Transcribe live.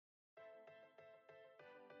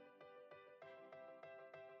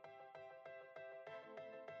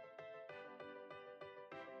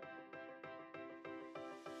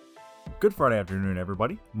Good Friday afternoon,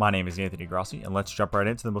 everybody. My name is Anthony Grossi, and let's jump right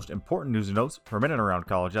into the most important news and notes for a minute around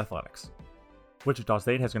college athletics. Wichita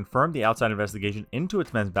State has confirmed the outside investigation into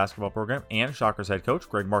its men's basketball program and Shockers head coach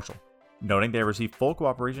Greg Marshall, noting they have received full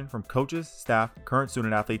cooperation from coaches, staff, current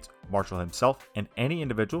student athletes, Marshall himself, and any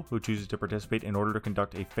individual who chooses to participate in order to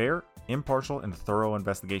conduct a fair, impartial, and thorough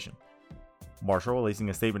investigation. Marshall,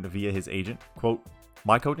 releasing a statement via his agent, quote,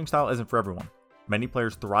 "My coaching style isn't for everyone. Many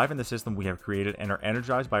players thrive in the system we have created and are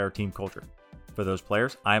energized by our team culture. For those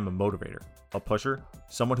players, I am a motivator, a pusher,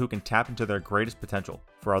 someone who can tap into their greatest potential.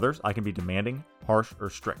 For others, I can be demanding, harsh, or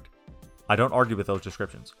strict. I don't argue with those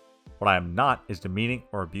descriptions. What I am not is demeaning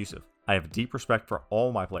or abusive. I have deep respect for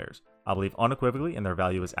all my players. I believe unequivocally in their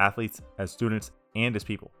value as athletes, as students, and as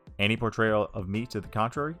people. Any portrayal of me to the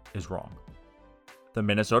contrary is wrong." The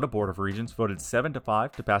Minnesota Board of Regents voted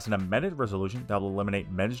 7-5 to pass an amended resolution that will eliminate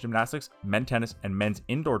men's gymnastics, men's tennis, and men's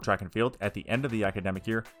indoor track and field at the end of the academic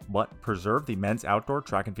year, but preserve the men's outdoor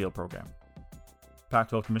track and field program.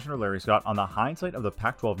 Pac-12 Commissioner Larry Scott, on the hindsight of the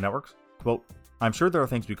Pac-12 networks, quote, "I'm sure there are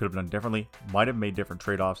things we could have done differently, might have made different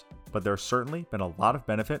trade-offs, but there's certainly been a lot of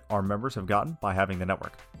benefit our members have gotten by having the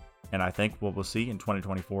network. And I think what we'll see in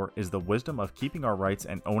 2024 is the wisdom of keeping our rights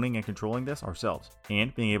and owning and controlling this ourselves,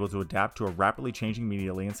 and being able to adapt to a rapidly changing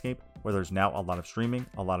media landscape where there's now a lot of streaming,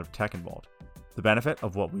 a lot of tech involved. The benefit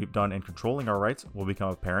of what we've done in controlling our rights will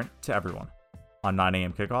become apparent to everyone." On 9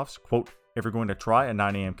 a.m. kickoffs, quote, "If you're going to try a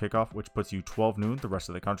 9 a.m. kickoff, which puts you 12 noon the rest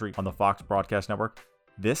of the country on the Fox broadcast network,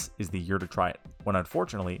 this is the year to try it, when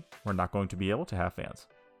unfortunately, we're not going to be able to have fans."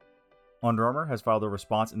 Under Armour has filed a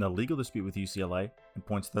response in the legal dispute with UCLA and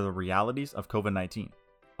points to the realities of COVID-19.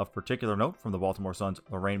 Of particular note from the Baltimore Sun's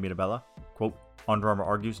Lorraine Mirabella, quote, "Under Armour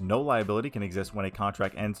argues no liability can exist when a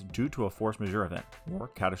contract ends due to a force majeure event or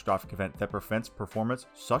catastrophic event that prevents performance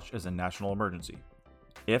such as a national emergency.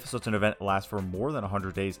 If such an event lasts for more than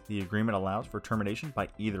 100 days, the agreement allows for termination by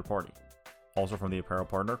either party." Also from the apparel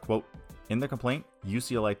partner, quote, "In the complaint,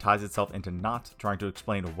 UCLA ties itself into not trying to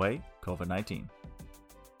explain away COVID-19.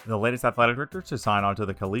 The latest athletic director to sign on to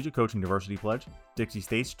the Collegiate Coaching Diversity Pledge, Dixie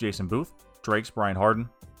State's Jason Booth, Drake's Brian Harden,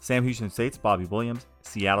 Sam Houston State's Bobby Williams,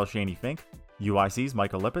 Seattle Shani Fink, UIC's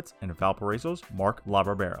Michael Lippitz, and Valparaiso's Mark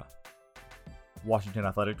LaBarbera. Washington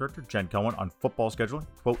Athletic Director Jen Cohen on football scheduling,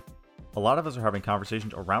 quote, "A lot of us are having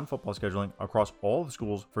conversations around football scheduling across all the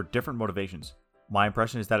schools for different motivations. My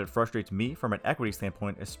impression is that it frustrates me from an equity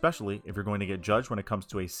standpoint, especially if you're going to get judged when it comes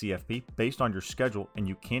to a CFP based on your schedule and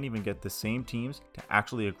you can't even get the same teams to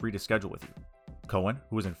actually agree to schedule with you." Cohen,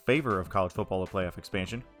 who is in favor of college football playoff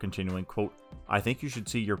expansion, continuing, quote, "I think you should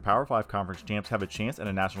see your Power 5 conference champs have a chance at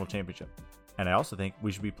a national championship. And I also think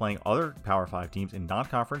we should be playing other Power 5 teams in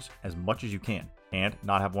non-conference as much as you can, and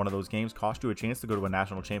not have one of those games cost you a chance to go to a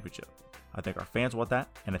national championship. I think our fans want that,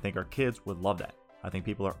 and I think our kids would love that. I think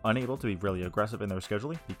people are unable to be really aggressive in their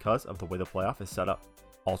scheduling because of the way the playoff is set up."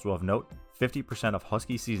 Also of note, 50% of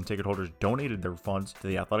Husky season ticket holders donated their funds to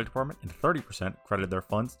the athletic department and 30% credited their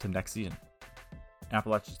funds to next season.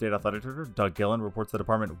 Appalachian State Athletic Director Doug Gillen reports the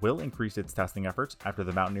department will increase its testing efforts after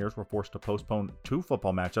the Mountaineers were forced to postpone 2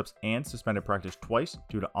 football matchups and suspended practice twice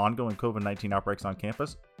due to ongoing COVID-19 outbreaks on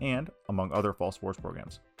campus and among other fall sports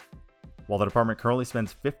programs. While the department currently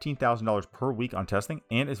spends $15,000 per week on testing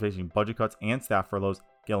and is facing budget cuts and staff furloughs,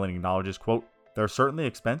 Gillen acknowledges, quote, "There's certainly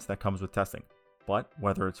expense that comes with testing, but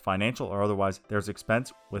whether it's financial or otherwise, there's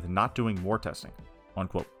expense with not doing more testing,"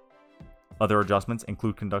 unquote. Other adjustments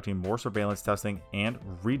include conducting more surveillance testing and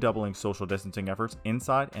redoubling social distancing efforts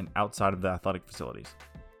inside and outside of the athletic facilities.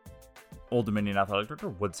 Old Dominion Athletic Director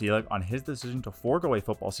Wood Selig on his decision to forego a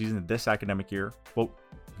football season this academic year, quote,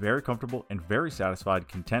 "Very comfortable and very satisfied,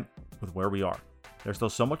 content with where we are. There's still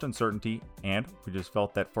so much uncertainty, and we just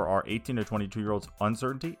felt that for our 18 to 22-year-olds,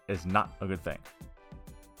 uncertainty is not a good thing.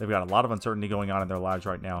 They've got a lot of uncertainty going on in their lives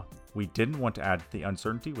right now. We didn't want to add the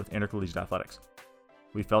uncertainty with intercollegiate athletics.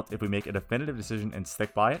 We felt if we make a definitive decision and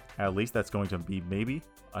stick by it, at least that's going to be maybe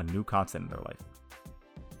a new constant in their life."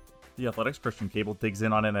 The Athletics Christian Cable digs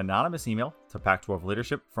in on an anonymous email to Pac-12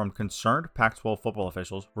 leadership from concerned Pac-12 football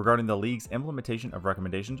officials regarding the league's implementation of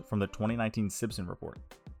recommendations from the 2019 Simpson report.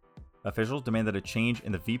 Officials demanded a change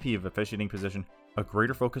in the VP of officiating position, a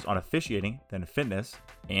greater focus on officiating than fitness,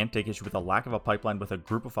 and take issue with the lack of a pipeline with a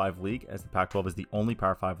Group of 5 league, as the Pac-12 is the only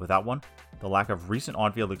Power 5 without one, the lack of recent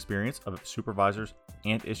on-field experience of supervisors,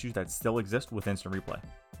 and issues that still exist with instant replay.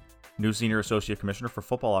 New Senior Associate Commissioner for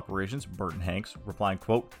Football Operations, Burton Hanks, replying,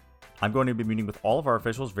 quote, "I'm going to be meeting with all of our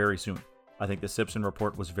officials very soon. I think the Simpson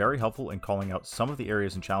report was very helpful in calling out some of the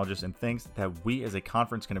areas and challenges and things that we as a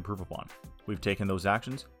conference can improve upon. We've taken those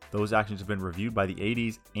actions. Those actions have been reviewed by the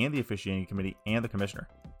ADs and the officiating committee and the commissioner.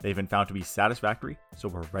 They've been found to be satisfactory, so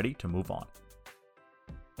we're ready to move on.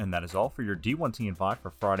 And that is all for your D1 Team 5 for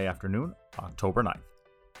Friday afternoon, October 9th.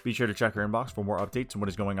 Be sure to check your inbox for more updates on what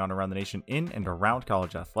is going on around the nation in and around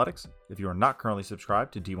college athletics. If you are not currently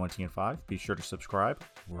subscribed to D1 Team 5, be sure to subscribe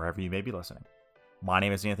wherever you may be listening. My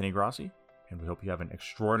name is Anthony Grossi, and we hope you have an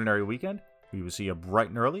extraordinary weekend. We will see you bright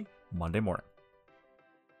and early Monday morning.